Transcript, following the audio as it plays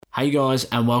Hey guys,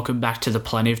 and welcome back to the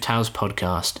Plenty of Tales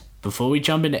podcast. Before we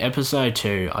jump into episode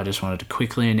 2, I just wanted to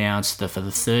quickly announce that for the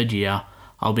third year,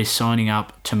 I'll be signing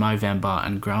up to Movember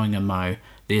and growing a Mo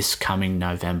this coming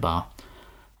November.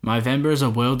 Movember is a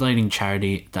world-leading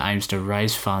charity that aims to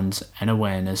raise funds and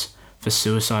awareness for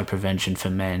suicide prevention for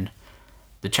men.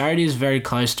 The charity is very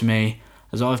close to me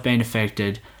as I've been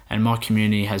affected and my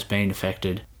community has been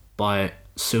affected by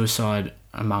suicide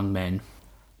among men.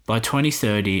 By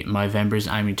 2030, Movember is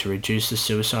aiming to reduce the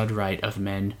suicide rate of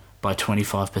men by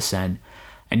 25%,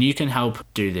 and you can help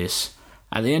do this.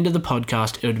 At the end of the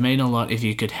podcast, it would mean a lot if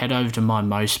you could head over to my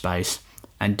MoSpace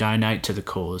and donate to the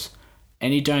cause.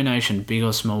 Any donation, big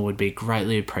or small, would be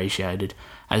greatly appreciated,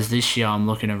 as this year I'm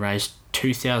looking to raise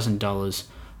 $2,000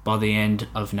 by the end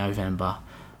of November.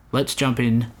 Let's jump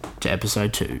in to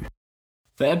episode 2.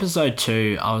 For episode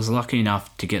 2, I was lucky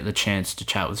enough to get the chance to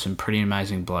chat with some pretty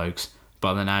amazing blokes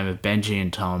by the name of Benji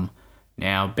and Tom.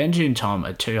 Now, Benji and Tom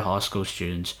are two high school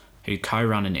students who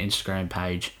co-run an Instagram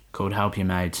page called Help Your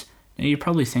Mates. Now, you're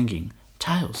probably thinking,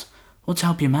 Tails, what's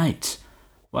Help Your Mates?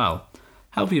 Well,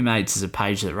 Help Your Mates is a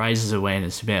page that raises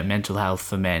awareness about mental health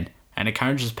for men and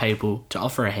encourages people to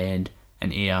offer a hand,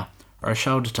 an ear, or a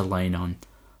shoulder to lean on.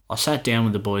 I sat down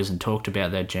with the boys and talked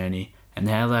about their journey and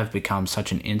how they've become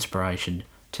such an inspiration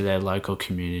to their local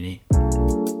community.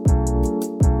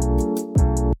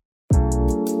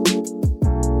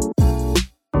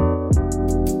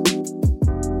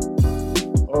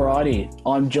 Alrighty,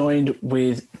 I'm joined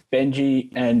with Benji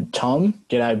and Tom.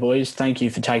 G'day boys, thank you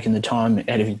for taking the time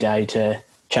out of your day to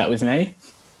chat with me.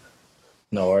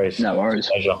 No worries.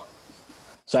 Pleasure.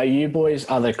 So you boys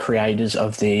are the creators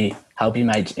of the Help Your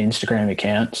Mates Instagram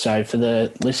account. So for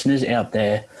the listeners out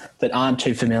there that aren't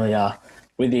too familiar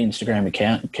with the Instagram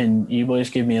account, can you boys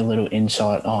give me a little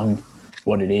insight on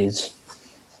what it is?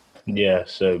 Yeah,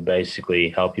 so basically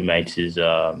Help Your Mates is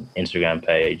Instagram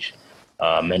page,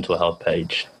 mental health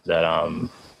page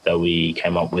that we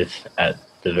came up with at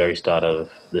the very start of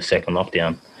the second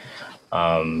lockdown.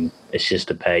 It's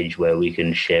just a page where we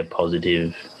can share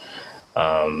positive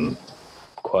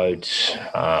quotes,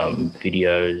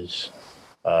 videos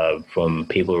from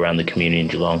people around the community in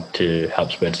Geelong to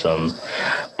help spread some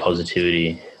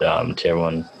positivity to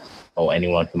everyone or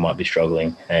anyone who might be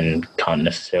struggling and can't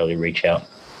necessarily reach out.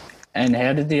 And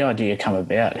how did the idea come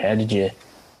about? How did you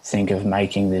think of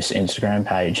making this Instagram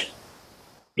page?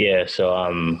 Yeah,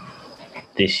 so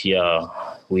this year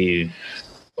we've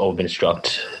all been struck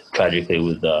tragically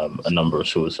with a number of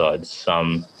suicides.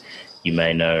 Some you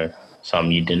may know, some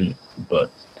you didn't,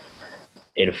 but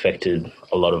it affected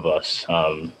a lot of us,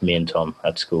 me and Tom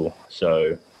at school.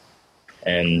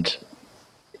 And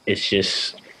it's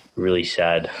just really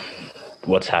sad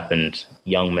what's happened.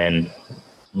 Young men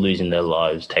losing their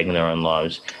lives, taking their own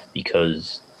lives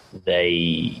because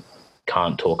they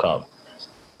can't talk up.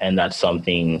 And that's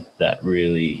something that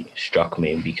really struck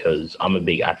me because I'm a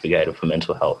big advocate for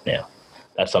mental health now.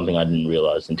 That's something I didn't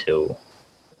realize until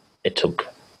it took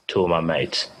two of my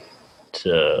mates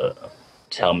to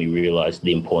help me realize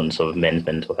the importance of men's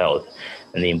mental health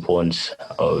and the importance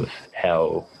of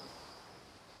how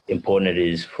important it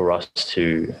is for us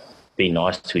to be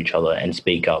nice to each other and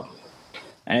speak up.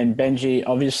 And Benji,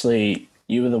 obviously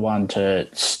you were the one to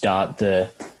start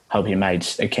the Help Your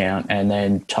Mates account, and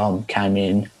then Tom came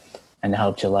in and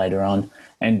helped you later on.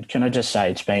 And can I just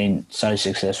say it's been so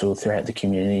successful throughout the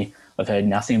community. I've heard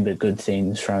nothing but good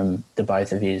things from the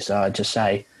both of you. So I'd just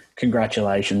say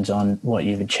congratulations on what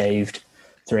you've achieved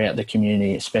throughout the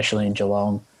community, especially in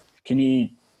Geelong. Can you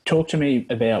talk to me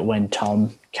about when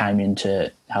Tom came in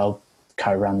to help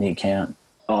co-run the account?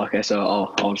 Oh, okay, so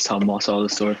I'll just tell my side of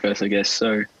the story first, I guess.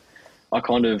 So I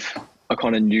kind of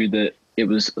knew that it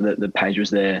was that the page was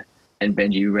there, and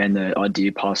Benji ran the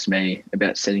idea past me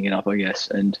about setting it up, I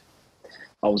guess, and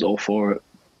I was all for it.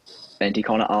 And he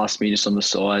kind of asked me just on the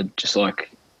side, just like,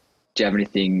 do you have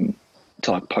anything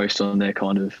to like post on there,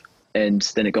 kind of? And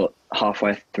then it got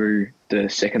halfway through the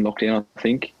second lockdown, I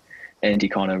think, and he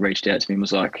kind of reached out to me and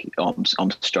was like,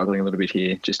 I'm struggling a little bit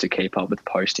here just to keep up with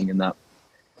posting and that,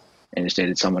 and just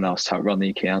needed someone else to help run the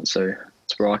account. So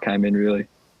that's where I came in, really.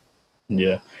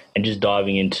 Yeah, and just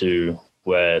diving into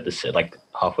where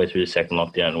halfway through the second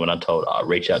lockdown, when I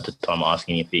reached out to Tom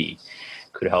asking if he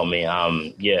could help me.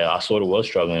 I sort of was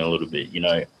struggling a little bit. You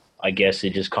know, I guess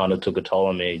it just kind of took a toll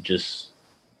on me, just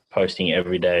posting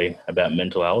every day about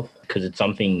mental health, because it's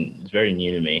something that's very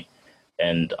new to me,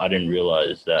 and I didn't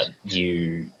realize that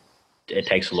it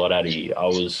takes a lot out of you. I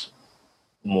was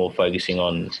more focusing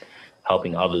on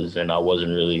helping others, and I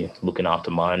wasn't really looking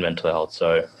after my own mental health.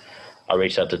 So I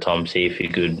reached out to Tom, see if he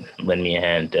could lend me a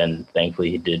hand, and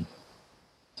thankfully he did.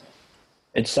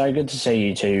 It's so good to see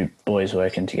you two boys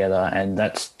working together, and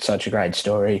that's such a great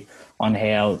story on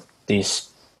how this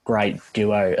great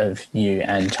duo of you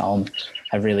and Tom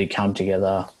have really come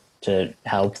together to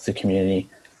help the community.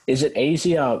 Is it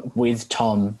easier with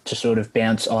Tom to sort of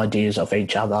bounce ideas off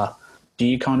each other? Do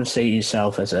you kind of see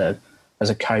yourself as a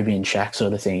Kobe and Shaq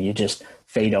sort of thing? You just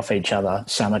feed off each other,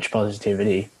 so much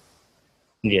positivity.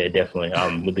 Yeah, definitely.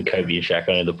 With the Kobe and Shaq,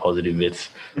 only the positive bits.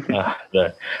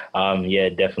 Yeah,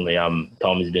 definitely.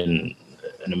 Tom has been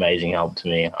an amazing help to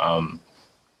me.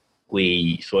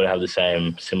 We sort of have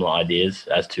the similar ideas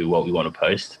as to what we want to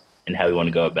post and how we want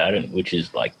to go about it, which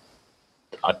is like,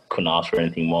 I couldn't ask for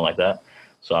anything more like that.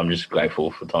 So I'm just grateful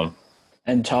for Tom.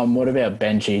 And Tom, what about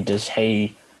Benji? Does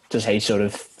he sort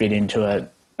of fit into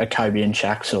a Kobe and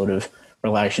Shaq sort of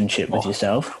relationship with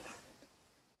yourself?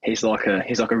 He's like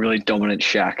a really dominant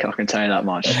Shaq, I can tell you that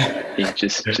much. He's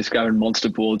just going monster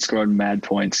boards, scoring mad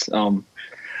points.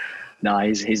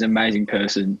 He's an amazing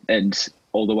person, and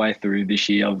all the way through this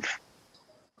year,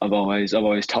 I've always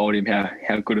told him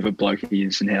how good of a bloke he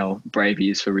is and how brave he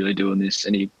is for really doing this.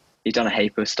 And he's done a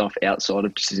heap of stuff outside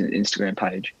of just his Instagram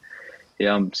page. He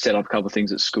set up a couple of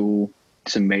things at school,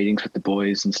 some meetings with the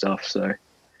boys and stuff. So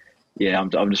yeah,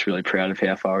 I'm just really proud of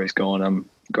how far he's gone. I'm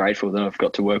grateful that I've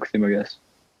got to work with him, I guess.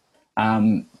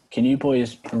 Can you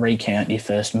boys recount your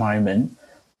first moment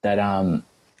that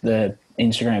the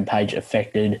Instagram page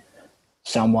affected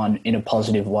someone in a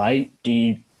positive way?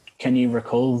 Can you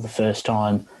recall the first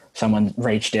time someone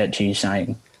reached out to you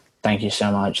saying, "Thank you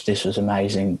so much, this was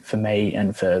amazing for me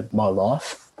and for my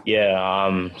life"?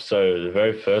 Yeah, so the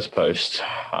very first post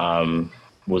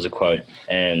was a quote,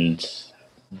 and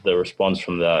the response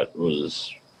from that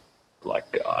was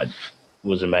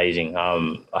was amazing.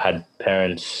 I had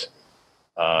parents,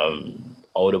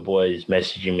 older boys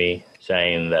messaging me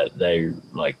saying that they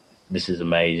this is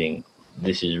amazing.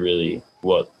 This is really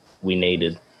what we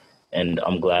needed. And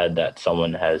I'm glad that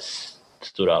someone has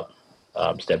stepped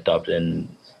up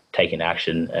and taken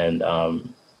action and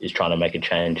is trying to make a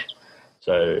change.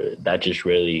 So that just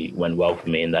really went well for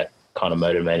me, and that kind of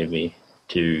motivated me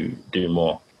to do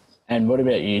more. And what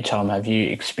about you, Tom? Have you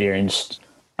experienced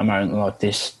a moment like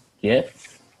this yet?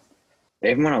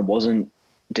 Even when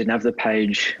didn't have the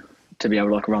page to be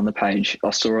able to run the page,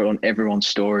 I saw it on everyone's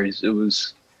stories. It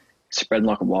was spreading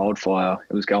like a wildfire.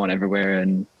 It was going everywhere,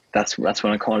 and that's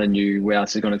when I kind of knew, wow,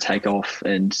 this is going to take off,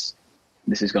 and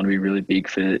this is going to be really big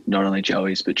for not only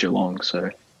Joey's but Geelong. So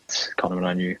it's kind of what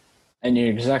I knew. And you're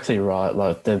exactly right.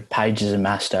 Like, the page is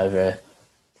amassed over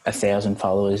 1,000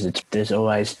 followers. There's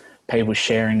always people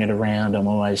sharing it around. I'm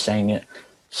always seeing it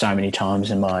so many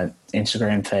times in my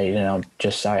Instagram feed, and I'm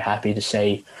just so happy to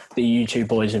see the you two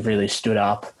boys have really stood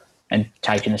up and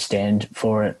taken a stand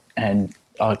for it. And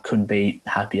I couldn't be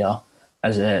happier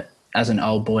as an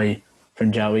old boy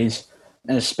from Joey's,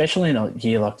 and especially in a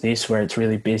year like this where it's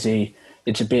really busy.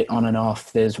 It's a bit on and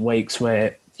off. There's weeks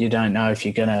where you don't know if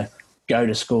you're going to go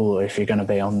to school or if you're going to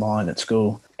be online at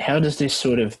school. How does this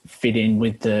sort of fit in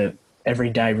with the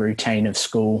everyday routine of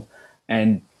school,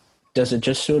 and does it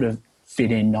just sort of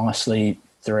fit in nicely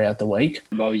throughout the week?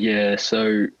 Well, yeah,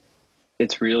 so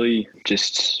it's really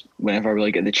just whenever I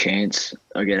really get the chance,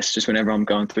 I guess, just whenever I'm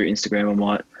going through Instagram, I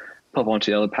might pop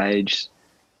onto the other page,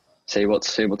 see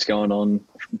what's going on.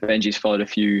 Benji's followed a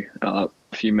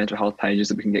few mental health pages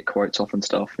that we can get quotes off and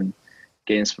stuff and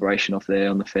get inspiration off there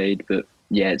on the feed. But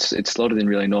yeah, it's slotted in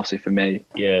really nicely for me.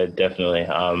 Yeah, definitely.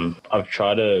 I've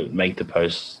tried to make the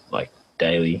posts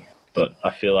daily, but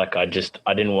I feel like I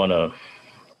didn't want to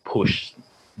push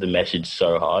the message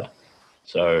so hard.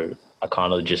 So I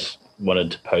kind of just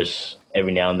wanted to post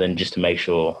every now and then just to make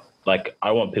sure,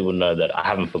 I want people to know that I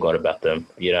haven't forgot about them.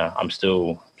 You know, I'm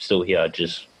still here. I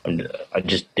just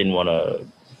didn't want to.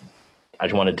 I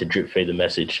just wanted to drip feed the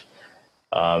message.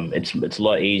 It's a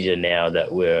lot easier now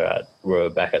that we're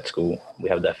back at school. We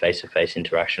have that face-to-face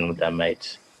interaction with our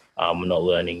mates. We're not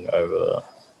learning over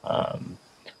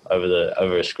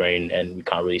a screen, and we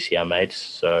can't really see our mates.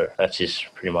 So that's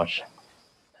just pretty much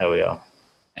how we are.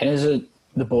 And as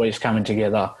the boys coming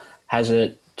together, has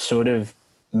it sort of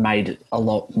made a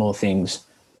lot more things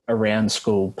around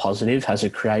school positive? Has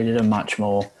it created a much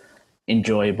more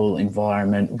enjoyable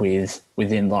environment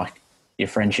within your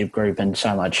friendship group, and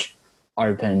so much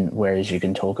open, whereas you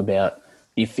can talk about,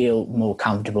 you feel more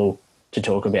comfortable to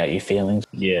talk about your feelings?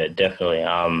 Yeah, definitely.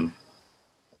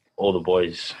 All the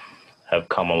boys have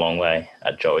come a long way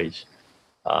at Joey's.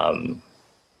 I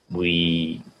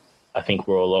think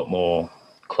we're a lot more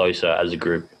closer as a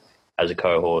group, as a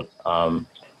cohort. We're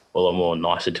a lot more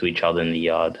nicer to each other in the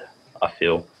yard, I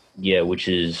feel. Yeah, which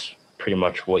is pretty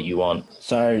much what you want.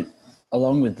 So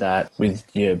along with that, with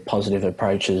your positive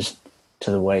approaches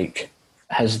to the week,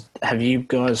 have you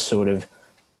guys sort of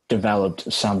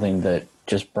developed something that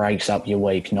just breaks up your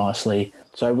week nicely?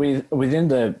 So within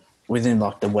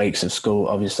like the weeks of school,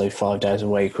 obviously 5 days a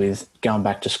week with going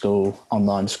back to school,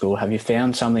 online school, have you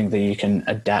found something that you can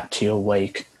adapt to your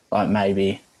week, like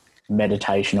maybe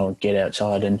meditation or get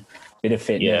outside and a bit of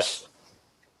fitness?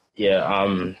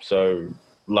 Yeah. So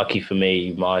lucky for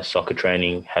me, my soccer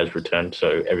training has returned.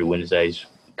 So every Wednesdays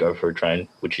go for a train,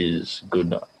 which is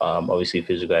good. Obviously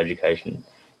physical education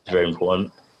is very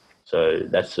important. So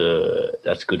that's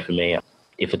good for me.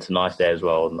 If it's a nice day as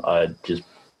well, I just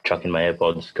chuck in my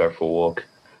AirPods, go for a walk.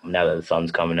 Now that the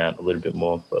sun's coming out a little bit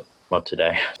more, but not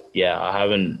today. Yeah, I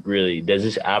haven't really. There's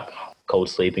this app called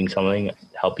Sleeping Something,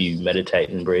 help you meditate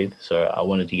and breathe. So I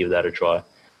wanted to give that a try,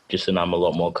 just so I'm a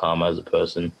lot more calm as a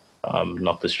person,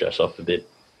 knock the stress off a bit.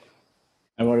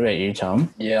 And what about you,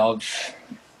 Tom? Yeah, I've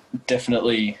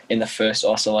definitely, in the first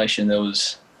isolation, I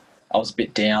was a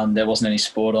bit down. There wasn't any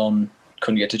sport on,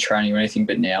 couldn't get to training or anything,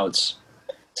 but now it's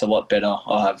a lot better.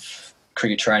 I have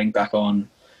cricket training back on.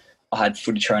 I had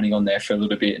footy training on there for a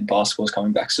little bit, and basketball's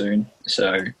coming back soon.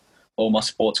 So all my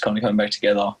sports kind of coming back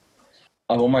together.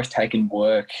 I've almost taken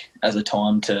work as a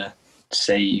time to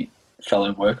see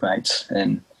fellow workmates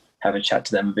and have a chat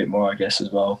to them a bit more, I guess,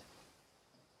 as well.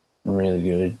 Really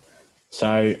good.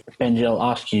 So, Benji, I'll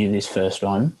ask you this first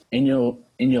one. In your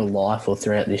life or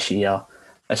throughout this year,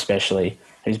 especially,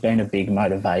 who's been a big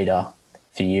motivator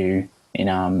for you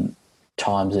in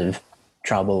times of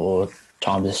trouble or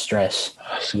times of stress?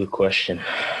 That's a good question.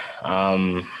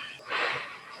 Times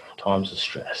of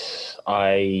stress.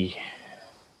 I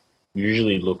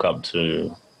usually look up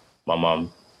to my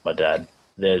mum, my dad.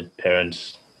 They're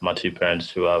parents, my two parents,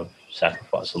 who have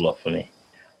sacrificed a lot for me.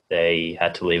 They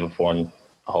had to leave a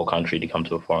whole country to come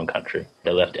to a foreign country.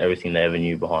 They left everything they ever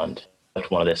knew behind.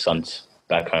 Left one of their sons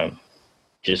back home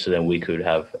just so that we could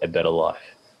have a better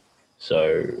life.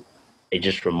 So it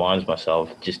just reminds myself,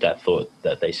 just that thought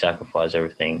that they sacrificed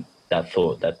everything, that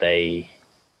thought that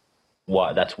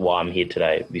that's why I'm here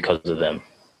today, because of them,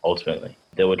 ultimately.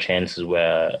 There were chances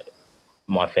where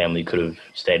my family could have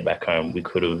stayed back home. We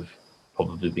could have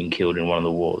probably been killed in one of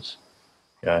the wars.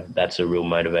 You know, that's a real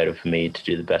motivator for me to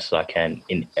do the best I can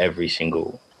in every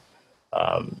single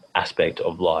aspect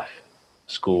of life: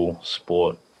 school,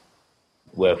 sport,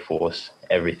 workforce,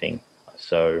 everything.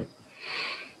 So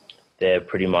they're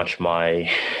pretty much my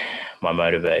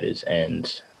motivators.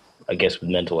 And I guess with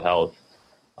mental health,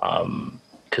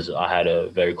 because I had a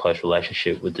very close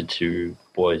relationship with the two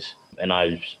boys, and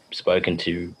I've spoken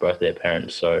to both their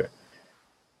parents, so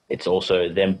it's also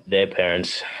their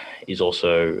parents is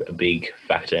also a big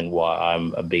factor in why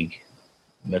I'm a big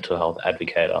mental health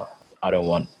advocate. I don't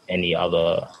want any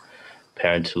other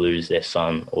parent to lose their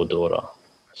son or daughter,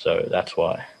 so that's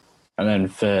why. And then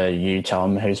for you,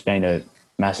 Tom, who's been a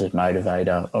massive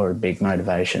motivator or a big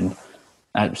motivation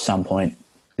at some point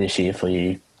this year for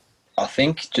you? I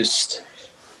think just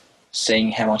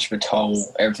seeing how much of a toll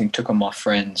everything took on my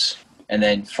friends, and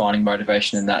then finding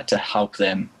motivation in that to help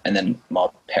them. And then my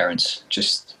parents,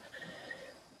 just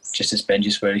as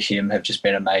Benji's word to him, have just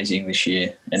been amazing this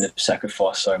year and have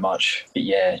sacrificed so much. But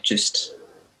yeah, just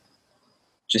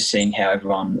seeing how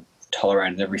everyone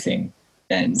tolerated everything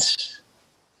and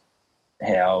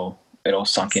how it all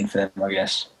sunk in for them, I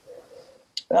guess.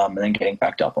 And then getting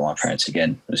backed up on my parents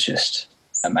again was just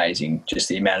amazing. Just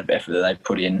the amount of effort that they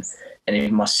put in. And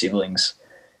even my siblings,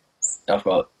 I've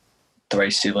got 3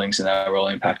 siblings and they were all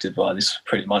impacted by this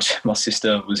pretty much. My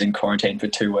sister was in quarantine for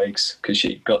 2 weeks because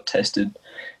she got tested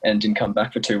and didn't come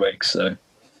back for 2 weeks. So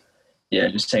yeah,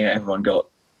 just seeing how everyone got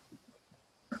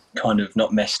kind of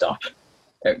not messed up.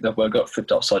 The world got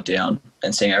flipped upside down,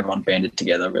 and seeing everyone banded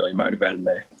together really motivated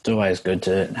me. It's always good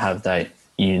to have that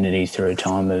unity through a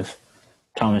time of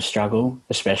struggle,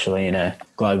 especially in a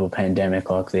global pandemic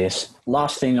like this.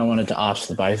 Last thing I wanted to ask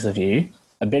the both of you,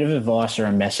 a bit of advice or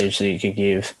a message that you could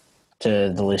give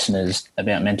to the listeners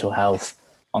about mental health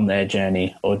on their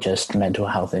journey, or just mental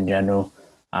health in general.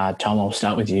 Tom, I'll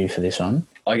start with you for this one.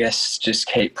 I guess just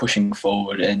keep pushing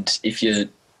forward, and if you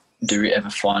do ever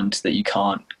find that you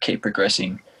can't keep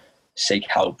progressing, seek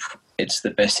help. It's the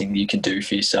best thing that you can do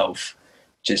for yourself.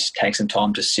 Just take some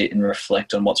time to sit and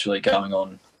reflect on what's really going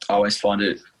on. I always find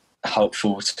it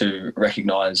helpful to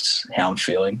recognise how I'm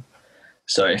feeling.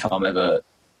 So if I'm ever,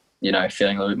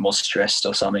 feeling a little bit more stressed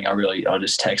or something, I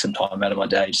just take some time out of my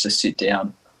day just to sit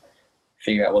down,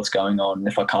 figure out what's going on. And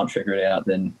if I can't figure it out,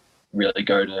 then really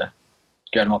go to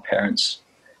my parents.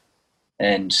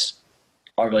 And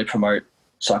I really promote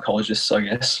psychologists, I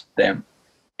guess. They're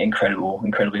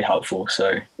incredibly helpful.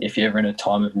 So if you're ever in a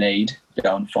time of need,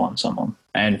 go and find someone.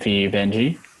 And for you,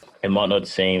 Benji? It might not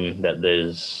seem that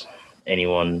there's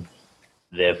anyone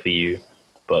there for you,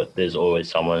 but there's always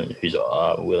someone who's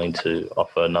willing to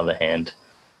offer another hand,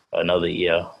 another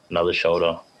ear, another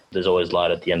shoulder. There's always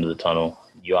light at the end of the tunnel.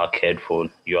 You are cared for.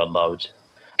 You are loved.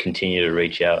 Continue to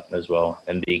reach out as well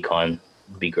and be kind,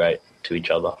 be great to each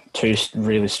other. 2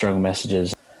 really strong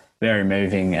messages, very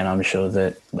moving, and I'm sure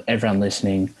that everyone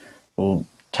listening will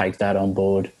take that on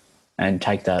board and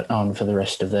take that on for the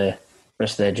rest of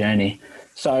their journey.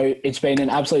 So it's been an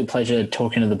absolute pleasure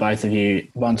talking to the both of you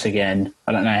once again.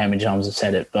 I don't know how many times I've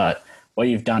said it, but what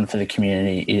you've done for the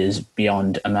community is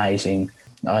beyond amazing.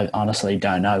 I honestly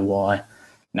don't know why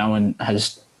no one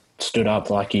has stood up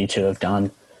like you two have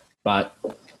done, but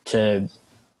to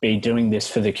be doing this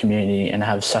for the community and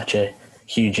have such a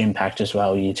huge impact as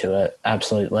well, you two are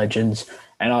absolute legends.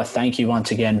 And I thank you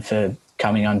once again for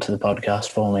coming onto the podcast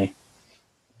for me.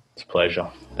 It's a pleasure.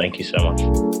 Thank you so much.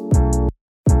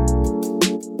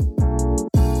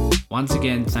 Once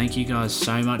again, thank you guys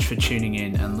so much for tuning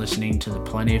in and listening to the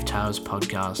Plenty of Tales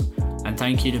podcast. And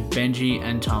thank you to Benji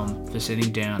and Tom for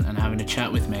sitting down and having a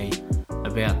chat with me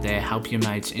about their Help Your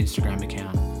Mates Instagram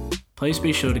account. Please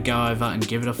be sure to go over and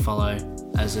give it a follow,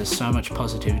 as there's so much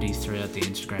positivity throughout the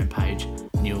Instagram page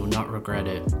and you will not regret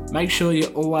it. Make sure you're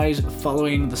always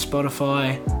following the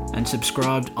Spotify and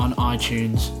subscribed on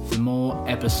iTunes for more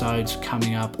episodes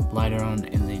coming up later on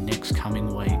in the next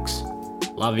coming weeks.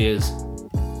 Love yous.